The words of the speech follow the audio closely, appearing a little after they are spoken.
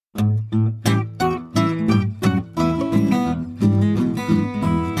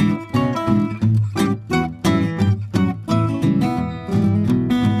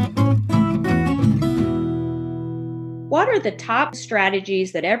are the top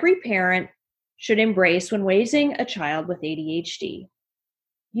strategies that every parent should embrace when raising a child with ADHD.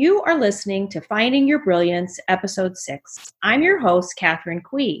 You are listening to Finding Your Brilliance, Episode 6. I'm your host, Catherine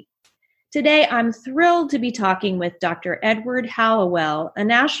Quee. Today, I'm thrilled to be talking with Dr. Edward Hallowell, a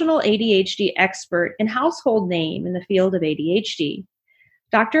national ADHD expert and household name in the field of ADHD.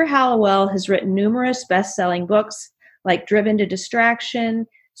 Dr. Hallowell has written numerous best-selling books like Driven to Distraction,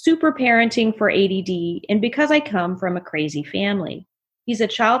 Super Parenting for ADD, and Because I Come from a Crazy Family. He's a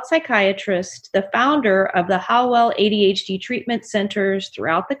child psychiatrist, the founder of the Hallowell ADHD treatment centers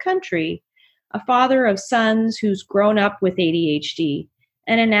throughout the country, a father of sons who's grown up with ADHD,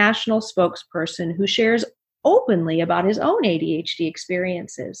 and a national spokesperson who shares openly about his own ADHD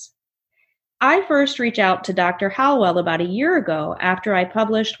experiences. I first reached out to Dr. Hallowell about a year ago after I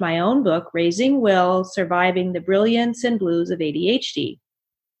published my own book, Raising Will, Surviving the Brilliance and Blues of ADHD.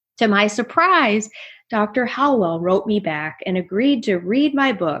 To my surprise, Dr. Hallowell wrote me back and agreed to read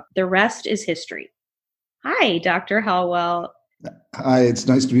my book. The rest is history. Hi, Dr. Hallowell. Hi, it's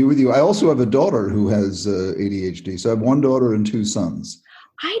nice to be with you. I also have a daughter who has ADHD. So I have one daughter and two sons.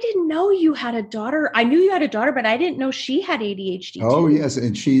 I didn't know you had a daughter. I knew you had a daughter, but I didn't know she had ADHD too. Oh, yes.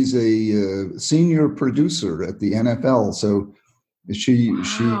 And she's a senior producer at the NFL. So if you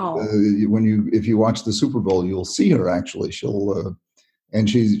watch the Super Bowl, you'll see her actually. And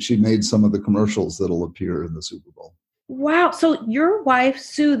she made some of the commercials that'll appear in the Super Bowl. Wow. So your wife,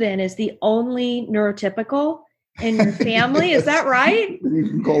 Sue, then, is the only neurotypical in your family. Yes. Is that right? You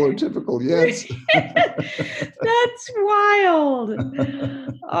can call her typical, yes. That's wild.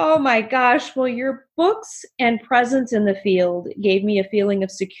 Oh my gosh. Well, your books and presence in the field gave me a feeling of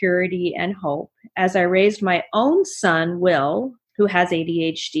security and hope as I raised my own son, Will, who has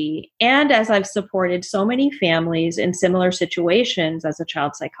ADHD, and as I've supported so many families in similar situations as a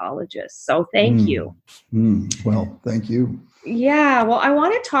child psychologist. So thank you. Well, thank you. Yeah. Well, I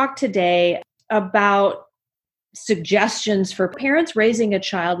want to talk today about suggestions for parents raising a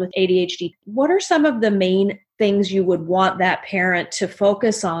child with ADHD. What are some of the main things you would want that parent to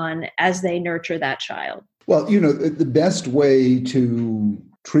focus on as they nurture that child? Well, the best way to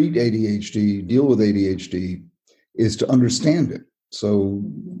treat ADHD, deal with ADHD, is to understand it. So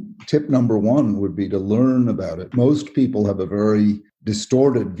tip number one would be to learn about it. Most people have a very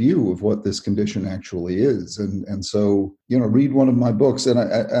distorted view of what this condition actually is. And so, read one of my books, and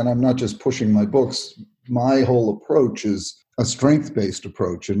I'm not just pushing my books. My whole approach is a strength-based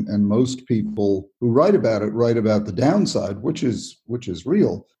approach. And most people who write about the downside, which is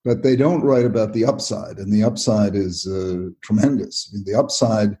real, but they don't write about the upside. And the upside is tremendous. I mean, the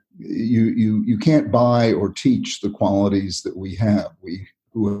upside, you can't buy or teach the qualities that we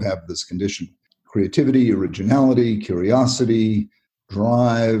who have this condition. Creativity, originality, curiosity,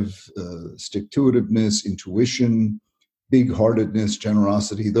 drive, stick-to-itiveness, intuition, big-heartedness,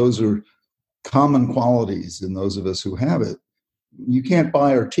 generosity. Those are common qualities in those of us who have it. You can't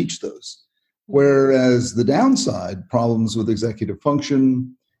buy or teach those. Whereas the downside, problems with executive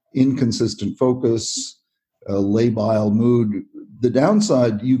function, inconsistent focus, labile mood, the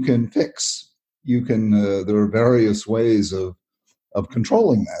downside you can fix. You can. There are various ways of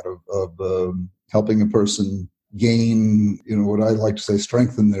controlling that, of helping a person gain, what I like to say,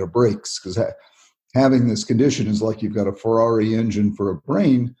 strengthen their brakes. Because having this condition is like you've got a Ferrari engine for a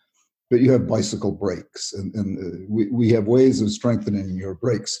brain, but you have bicycle brakes, and we have ways of strengthening your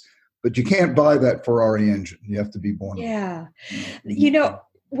brakes. But you can't buy that Ferrari engine. You have to be born. Yeah.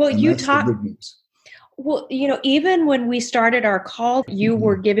 Well, you talk. Well, even when we started our call, you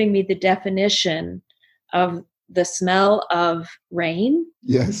were giving me the definition of the smell of rain.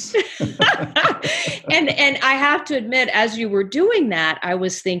 Yes. and I have to admit, as you were doing that, I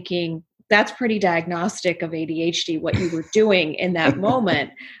was thinking, that's pretty diagnostic of ADHD, what you were doing in that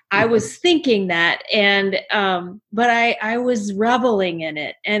moment. I was thinking that, but I was reveling in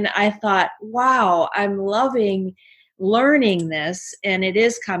it. And I thought, wow, I'm loving learning this. And it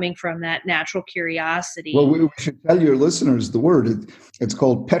is coming from that natural curiosity. Well, we should tell your listeners the word. It's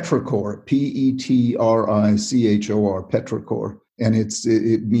called petrichor, Petrichor, petrichor. And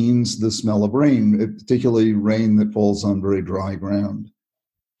it means the smell of rain, particularly rain that falls on very dry ground.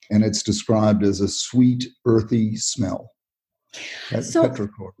 And it's described as a sweet, earthy smell. That's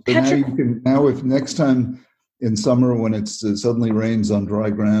petrichor. So now if next time in summer when it suddenly rains on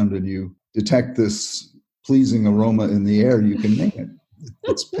dry ground and you detect this pleasing aroma in the air, you can name it.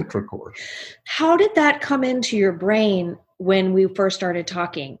 It's petrichor. How did that come into your brain when we first started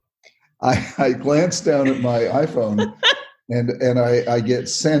talking? I glanced down at my iPhone and I get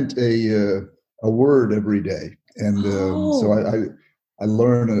sent a word every day. And so I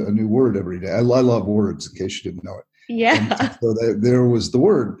learn a new word every day. I love words, in case you didn't know it. Yeah. So there was the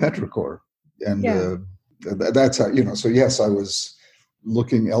word petrichor. And Yeah. that's how, so yes, I was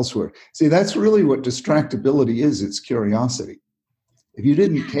looking elsewhere. See, that's really what distractibility is. It's curiosity. If you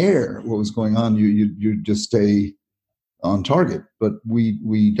didn't care what was going on, you'd just stay on target. But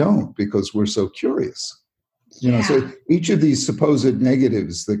we don't, because we're so curious. So each of these supposed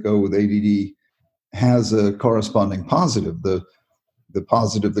negatives that go with ADD has a corresponding positive. The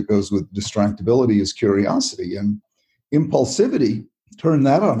positive that goes with distractibility is curiosity, and impulsivity. Turn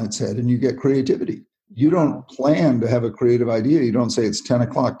that on its head and you get creativity. You don't plan to have a creative idea. You don't say it's 10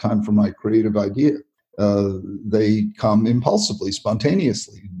 o'clock, time for my creative idea. They come impulsively,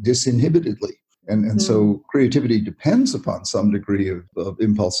 spontaneously, disinhibitedly. And so creativity depends upon some degree of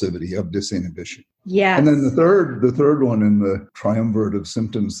impulsivity, of disinhibition. Yeah. And then the third one in the triumvirate of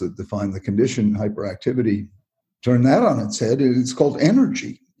symptoms that define the condition, hyperactivity, turn that on its head, and it's called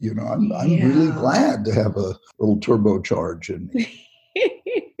energy. I'm really glad to have a little turbocharge in me.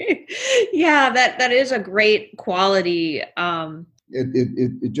 Yeah, that is a great quality.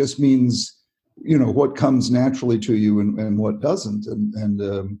 It just means, what comes naturally to you and what doesn't.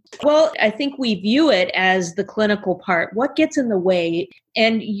 Well, I think we view it as the clinical part. What gets in the way?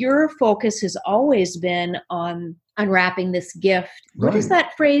 And your focus has always been on unwrapping this gift. Right. What is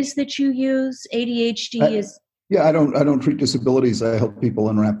that phrase that you use? ADHD is... Yeah, I don't treat disabilities. I help people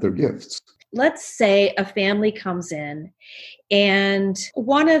unwrap their gifts. Let's say a family comes in, and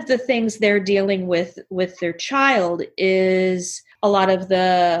one of the things they're dealing with their child is a lot of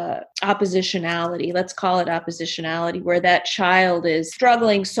the oppositionality. Let's call it oppositionality, where that child is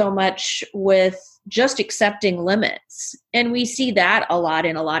struggling so much with just accepting limits. And we see that a lot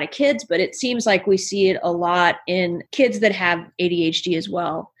in a lot of kids, but it seems like we see it a lot in kids that have ADHD as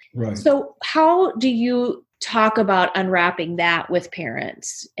well. Right. So how do you talk about unwrapping that with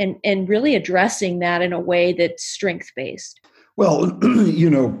parents and really addressing that in a way that's strength-based? Well,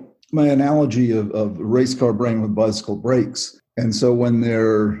 my analogy of race car brain with bicycle brakes. And so when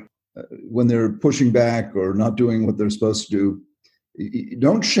they're pushing back or not doing what they're supposed to do,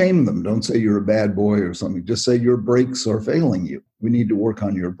 don't shame them. Don't say you're a bad boy or something. Just say your brakes are failing you. We need to work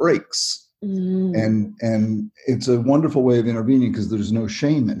on your brakes. And it's a wonderful way of intervening because there's no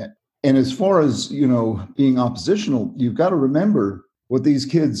shame in it. And as far as, being oppositional, you've got to remember what these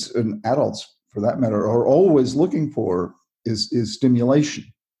kids and adults, for that matter, are always looking for is stimulation.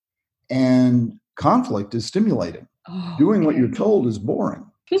 And conflict is stimulating. Doing what you're told is boring.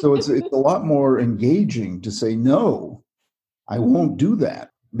 So it's a lot more engaging to say, no, I won't do that,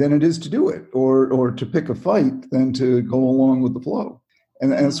 than it is to do it, or to pick a fight than to go along with the flow.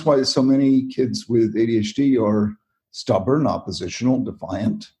 And that's why so many kids with ADHD are stubborn, oppositional,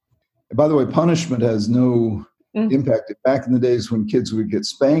 defiant. And by the way, punishment has no impact. Back in the days when kids would get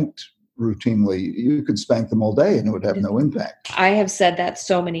spanked routinely, you could spank them all day and it would have no impact. I have said that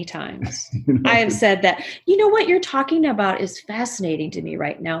so many times. I have said that. What you're talking about is fascinating to me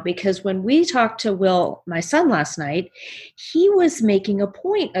right now, because when we talked to Will, my son, last night, he was making a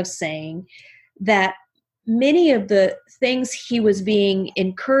point of saying that many of the things he was being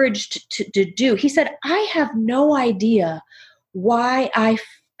encouraged to do, he said, I have no idea why I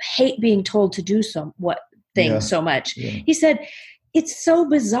hate being told to do so much. Yeah. He said, it's so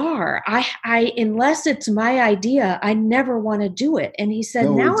bizarre. I unless it's my idea, I never want to do it. And he said,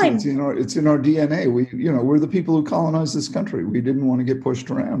 it's in our DNA. We're the people who colonized this country. We didn't want to get pushed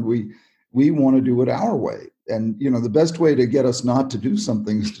around. We want to do it our way. And, the best way to get us not to do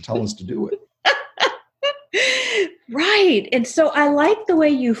something is to tell us to do it. Right. And so I like the way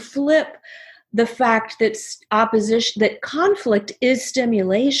you flip the fact that that conflict is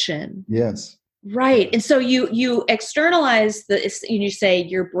stimulation. Yes. Right. And so you externalize you say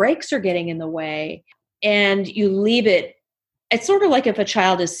your brakes are getting in the way and you leave it. It's sort of like if a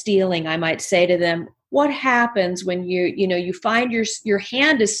child is stealing, I might say to them, what happens when you find your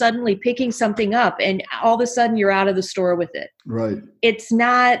hand is suddenly picking something up and all of a sudden you're out of the store with it. Right. It's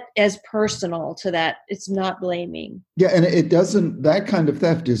not as personal to that. It's not blaming. Yeah. And that kind of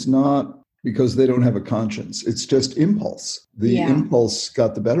theft is not because they don't have a conscience. It's just impulse. The impulse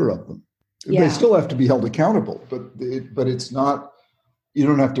got the better of them. Yeah. They still have to be held accountable, but it's not, you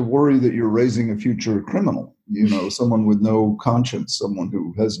don't have to worry that you're raising a future criminal, someone with no conscience, someone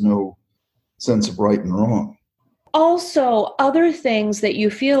who has no sense of right and wrong. Also, other things that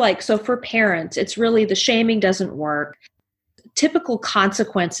you feel like, so for parents, it's really the shaming doesn't work. Typical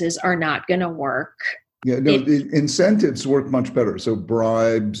consequences are not going to work. Yeah, no, incentives work much better. So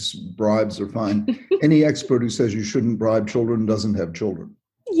bribes are fine. Any expert who says you shouldn't bribe children doesn't have children.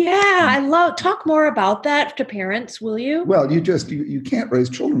 Yeah, talk more about that to parents, will you? Well, you can't raise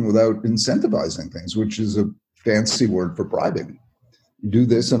children without incentivizing things, which is a fancy word for bribing. You do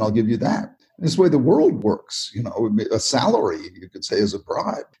this and I'll give you that. This is the way the world works. A salary, you could say, is a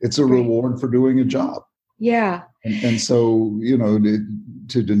bribe. It's a reward for doing a job. Yeah. And so,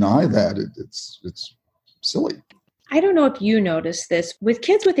 to deny that, it's silly. I don't know if you notice this. With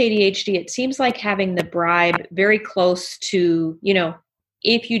kids with ADHD, it seems like having the bribe very close to,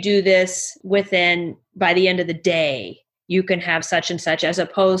 if you do this by the end of the day, you can have such and such, as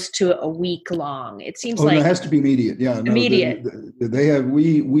opposed to a week long. It seems like it has to be immediate. Yeah, immediate. They have.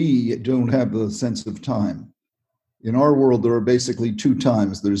 We don't have the sense of time. In our world, there are basically two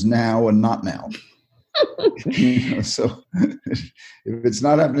times. There's now and not now. So if it's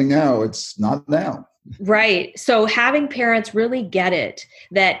not happening now, it's not now. Right. So having parents really get it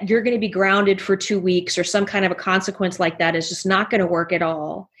that you're going to be grounded for 2 weeks or some kind of a consequence like that is just not going to work at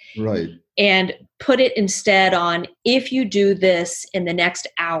all. Right. And put it instead on, if you do this in the next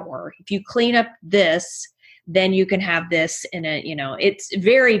hour, if you clean up this, then you can have this it's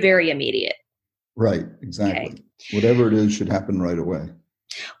very, very immediate. Right. Exactly. Okay. Whatever it is should happen right away.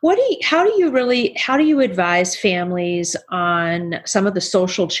 How do you advise families on some of the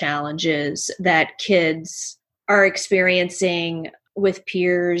social challenges that kids are experiencing with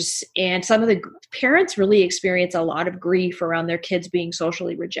peers? And some of the parents really experience a lot of grief around their kids being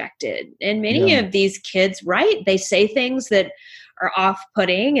socially rejected. And many of these kids, right, they say things that are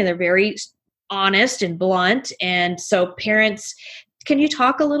off-putting and they're very honest and blunt. And so parents, can you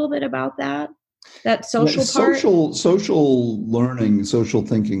talk a little bit about that? That social part? Social learning, social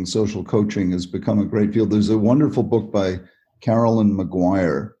thinking, social coaching has become a great field. There's a wonderful book by Carolyn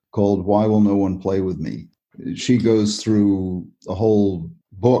McGuire called Why Will No One Play With Me? She goes through a whole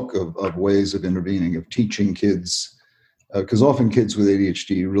book of ways of intervening, of teaching kids, because often kids with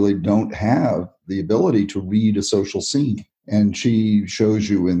ADHD really don't have the ability to read a social scene. And she shows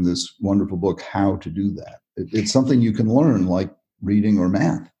you in this wonderful book how to do that. It's something you can learn, like reading or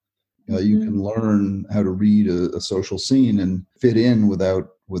math. You can learn how to read a social scene and fit in without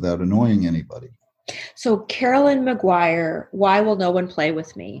annoying anybody. So Carolyn McGuire, Why Will No One Play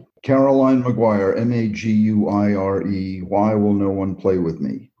With Me? Caroline McGuire, Maguire, Why Will No One Play With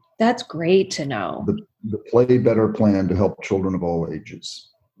Me? That's great to know. The Play Better plan to help children of all ages.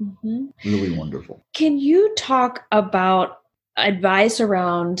 Mm-hmm. Really wonderful. Can you talk about advice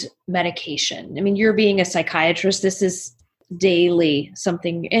around medication? I mean, you're being a psychiatrist. This is daily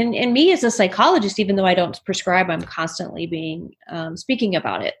something, and me as a psychologist, even though I don't prescribe, I'm constantly being speaking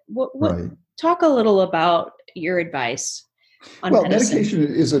about it. Right. Talk a little about your advice on medicine. Medication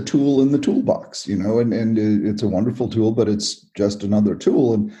is a tool in the toolbox, and it's a wonderful tool, but it's just another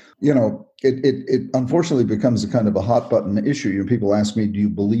tool. And, it unfortunately becomes a kind of a hot button issue. People ask me, do you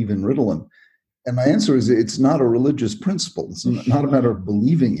believe in Ritalin? And my answer is, it's not a religious principle. It's not a matter of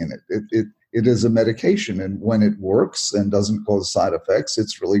believing in it. It is a medication, and when it works and doesn't cause side effects,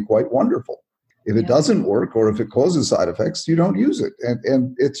 it's really quite wonderful. If it doesn't work, or if it causes side effects, you don't use it.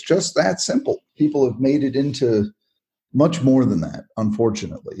 And it's just that simple. People have made it into much more than that,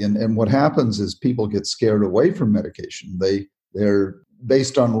 unfortunately. And what happens is people get scared away from medication. They're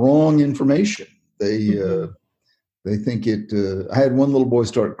based on wrong information. They think it. I had one little boy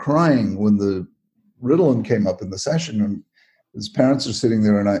start crying when the Ritalin came up in the session, and his parents are sitting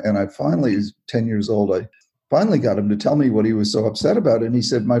there, and I finally, he's 10 years old, I finally got him to tell me what he was so upset about. And he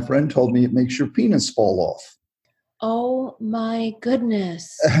said, my friend told me it makes your penis fall off. Oh my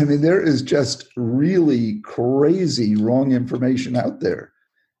goodness. I mean, there is just really crazy wrong information out there.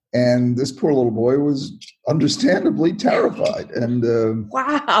 And this poor little boy was understandably terrified. And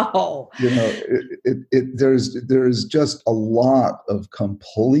wow, there's just a lot of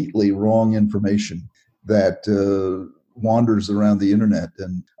completely wrong information that wanders around the internet.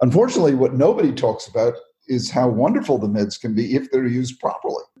 And unfortunately, what nobody talks about is how wonderful the meds can be if they're used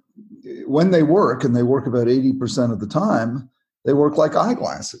properly. When they work, and they work about 80% of the time, they work like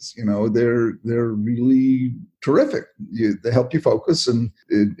eyeglasses. They're really terrific. They help you focus. And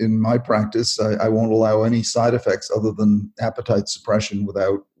in my practice, I won't allow any side effects other than appetite suppression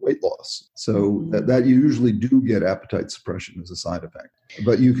without weight loss. So that you usually do get appetite suppression as a side effect.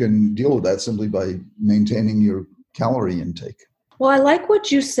 But you can deal with that simply by maintaining your calorie intake. Well, I like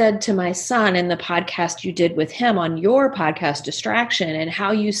what you said to my son in the podcast you did with him on your podcast, Distraction, and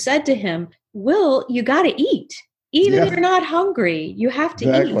how you said to him, Will, you got to eat. Even if you're not hungry, you have to eat.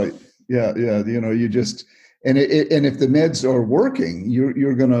 Exactly. Yeah. You just, and if the meds are working,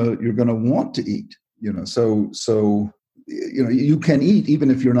 you're gonna want to eat. So you can eat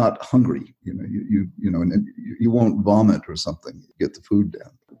even if you're not hungry. And you won't vomit or something. You get the food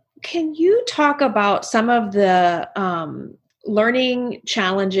down. Can you talk about some of the learning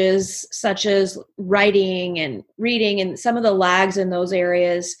challenges such as writing and reading and some of the lags in those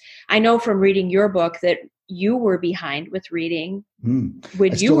areas. I know from reading your book that you were behind with reading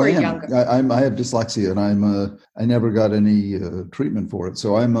when you were younger. I have dyslexia, and I never got any treatment for it.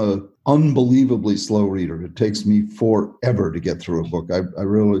 So I'm a unbelievably slow reader. It takes me forever to get through a book. I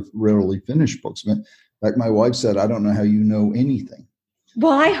really rarely finish books. In fact, my wife said, "I don't know how you know anything."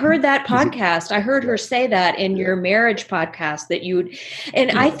 Well, I heard that podcast. I heard her say that in your marriage podcast that you'd,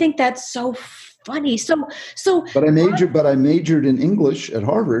 and I think that's so funny. But I majored in English at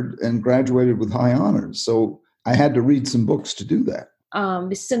Harvard and graduated with high honors. So I had to read some books to do that.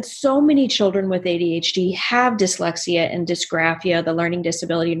 Since so many children with ADHD have dyslexia and dysgraphia, the learning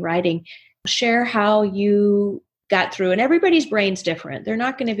disability in writing, share how you got through. And everybody's brain's different. They're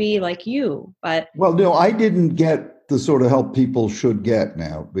not going to be like you, but. Well, no, I didn't get the sort of help people should get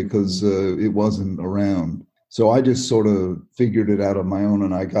now because it wasn't around. So I just sort of figured it out on my own,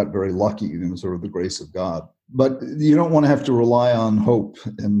 and I got very lucky in sort of the grace of God. But you don't want to have to rely on hope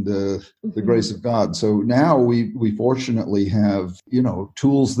and the grace of God. So now we fortunately have,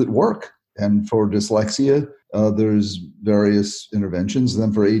 tools that work. And for dyslexia, there's various interventions.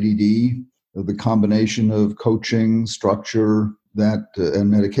 Then for ADD, the combination of coaching, structure,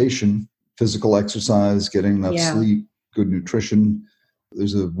 and medication, physical exercise, getting enough sleep, good nutrition.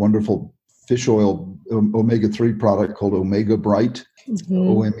 There's a wonderful fish oil omega-3 product called Omega Bright,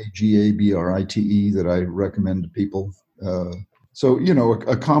 OMEGABRITE, that I recommend to people. So,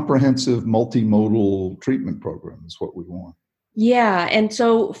 a comprehensive multimodal treatment program is what we want. Yeah. And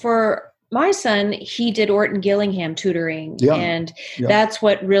so for my son, he did Orton Gillingham tutoring. And that's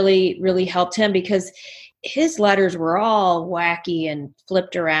what really, really helped him because his letters were all wacky and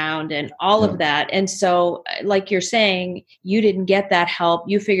flipped around and all of that. And so, like you're saying, you didn't get that help.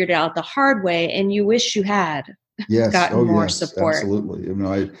 You figured it out the hard way, and you wish you had gotten more support. Absolutely.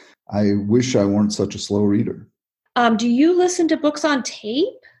 I wish I weren't such a slow reader. Do you listen to books on tape?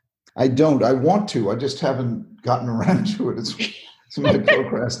 I don't. I want to. I just haven't gotten around to it. It's my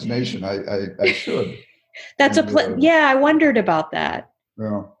procrastination. I should. That's I wondered about that.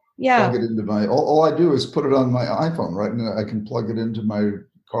 Yeah. Plug it into all I do is put it on my iPhone, right? And I can plug it into my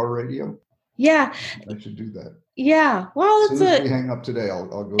car radio. Yeah. I should do that. Yeah. Well, as soon as we hang up today, I'll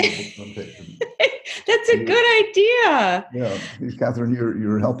go to books on tape. That's a good idea. Yeah. Catherine,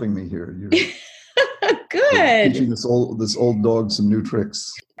 you're helping me here. Good. You're teaching this old dog some new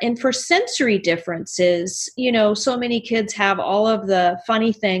tricks. And for sensory differences, so many kids have all of the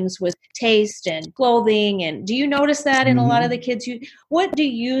funny things with taste and clothing. And do you notice that in a lot of the kids? What do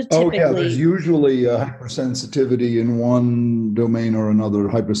you typically? Oh, yeah, there's usually a hypersensitivity in one domain or another,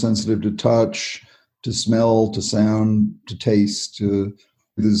 hypersensitive to touch, to smell, to sound, to taste.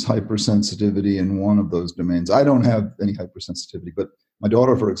 There's hypersensitivity in one of those domains. I don't have any hypersensitivity, but my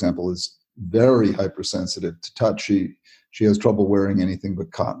daughter, for example, is very hypersensitive to touch. She has trouble wearing anything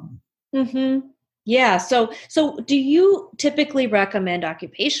but cotton. Mm-hmm. Yeah. So do you typically recommend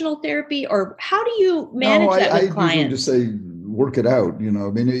occupational therapy, or how do you manage that with clients? I usually just say, work it out. I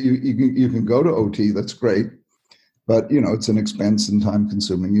mean, you can go to OT. That's great. But, it's an expense and time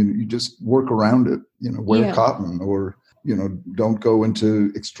consuming. You just work around it, wear cotton or, don't go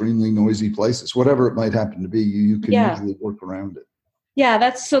into extremely noisy places, whatever it might happen to be. You can usually work around it. Yeah,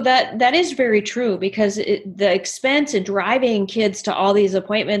 that is very true because the expense in driving kids to all these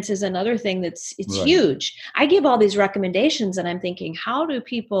appointments is another thing it's right. Huge. I give all these recommendations and I'm thinking, how do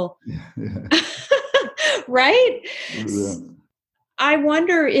people, right? Yeah. I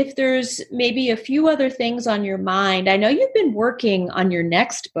wonder if there's maybe a few other things on your mind. I know you've been working on your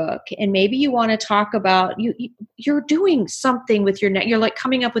next book, and maybe you want to talk about you're doing something with your you're like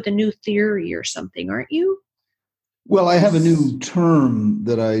coming up with a new theory or something, aren't you? Well, I have a new term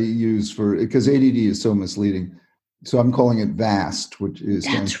that I use because ADD is so misleading. So I'm calling it VAST, which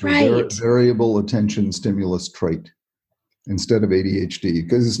stands for Variable Attention Stimulus Trait, instead of ADHD,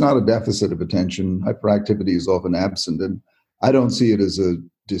 because it's not a deficit of attention. Hyperactivity is often absent, and I don't see it as a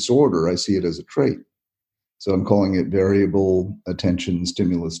disorder. I see it as a trait. So I'm calling it Variable Attention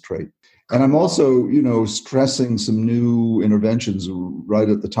Stimulus Trait. And I'm also, stressing some new interventions. Right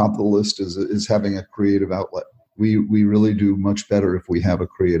at the top of the list is having a creative outlet. We really do much better if we have a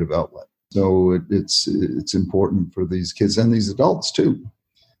creative outlet. So it's important for these kids and these adults too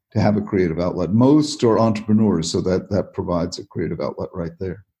to have a creative outlet. Most are entrepreneurs, so that provides a creative outlet right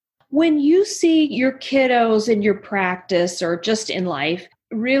there. When you see your kiddos in your practice or just in life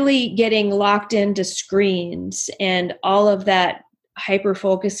really getting locked into screens and all of that hyper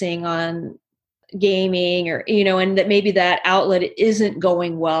focusing on gaming or, and that maybe that outlet isn't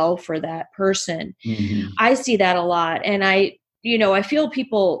going well for that person. Mm-hmm. I see that a lot. And I I feel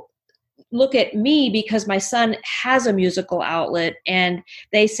people look at me because my son has a musical outlet and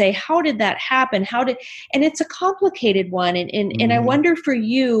they say, how did that happen? And it's a complicated one. And I wonder for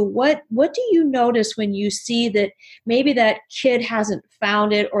you, what do you notice when you see that maybe that kid hasn't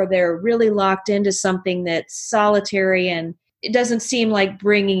found it, or they're really locked into something that's solitary and it doesn't seem like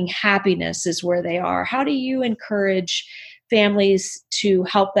bringing happiness is where they are? How do you encourage families to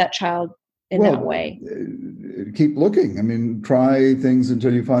help that child in that way? Keep looking. I mean, try things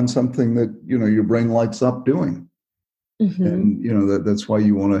until you find something that, your brain lights up doing. Mm-hmm. And, that's why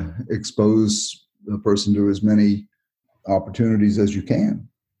you want to expose the person to as many opportunities as you can.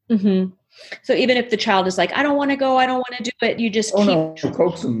 Mm-hmm. So even if the child is like, I don't want to go, I don't want to do it, you just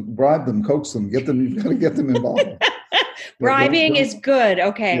coax them, bribe them, coax them, you've got to get them involved. Bribing is good.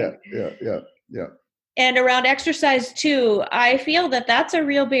 Okay. Yeah. And around exercise too, I feel that that's a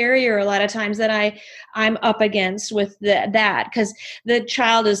real barrier a lot of times that I'm up against with that, because the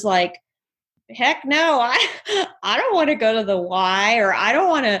child is like, heck no, I don't want to go to the Y, or I don't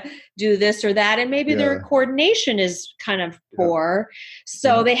want to do this or that. And maybe their coordination is kind of poor.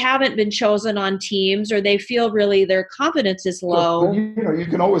 So they haven't been chosen on teams, or they feel really their confidence is low. But you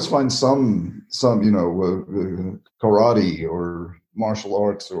can always find some karate or martial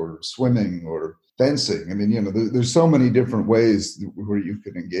arts or swimming or fencing. I mean, there's so many different ways where you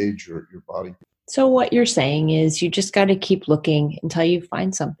can engage your body. So what you're saying is you just got to keep looking until you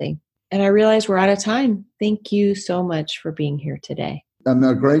find something. And I realize we're out of time. Thank you so much for being here today. I'm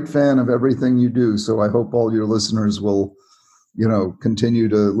a great fan of everything you do, so I hope all your listeners will, continue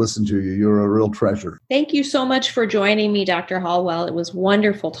to listen to you. You're a real treasure. Thank you so much for joining me, Dr. Hallwell. It was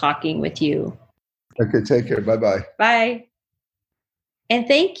wonderful talking with you. Okay, take care. Bye-bye. Bye. And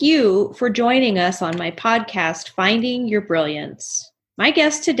thank you for joining us on my podcast, Finding Your Brilliance. My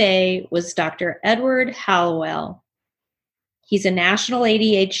guest today was Dr. Edward Hallwell. He's a national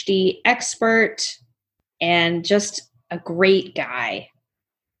ADHD expert and just a great guy.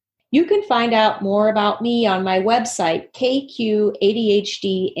 You can find out more about me on my website,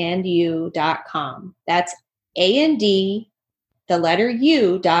 kqadhdandyou.com. That's A&D, the letter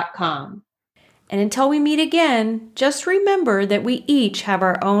U.com. And until we meet again, just remember that we each have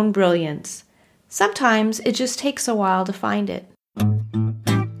our own brilliance. Sometimes it just takes a while to find it.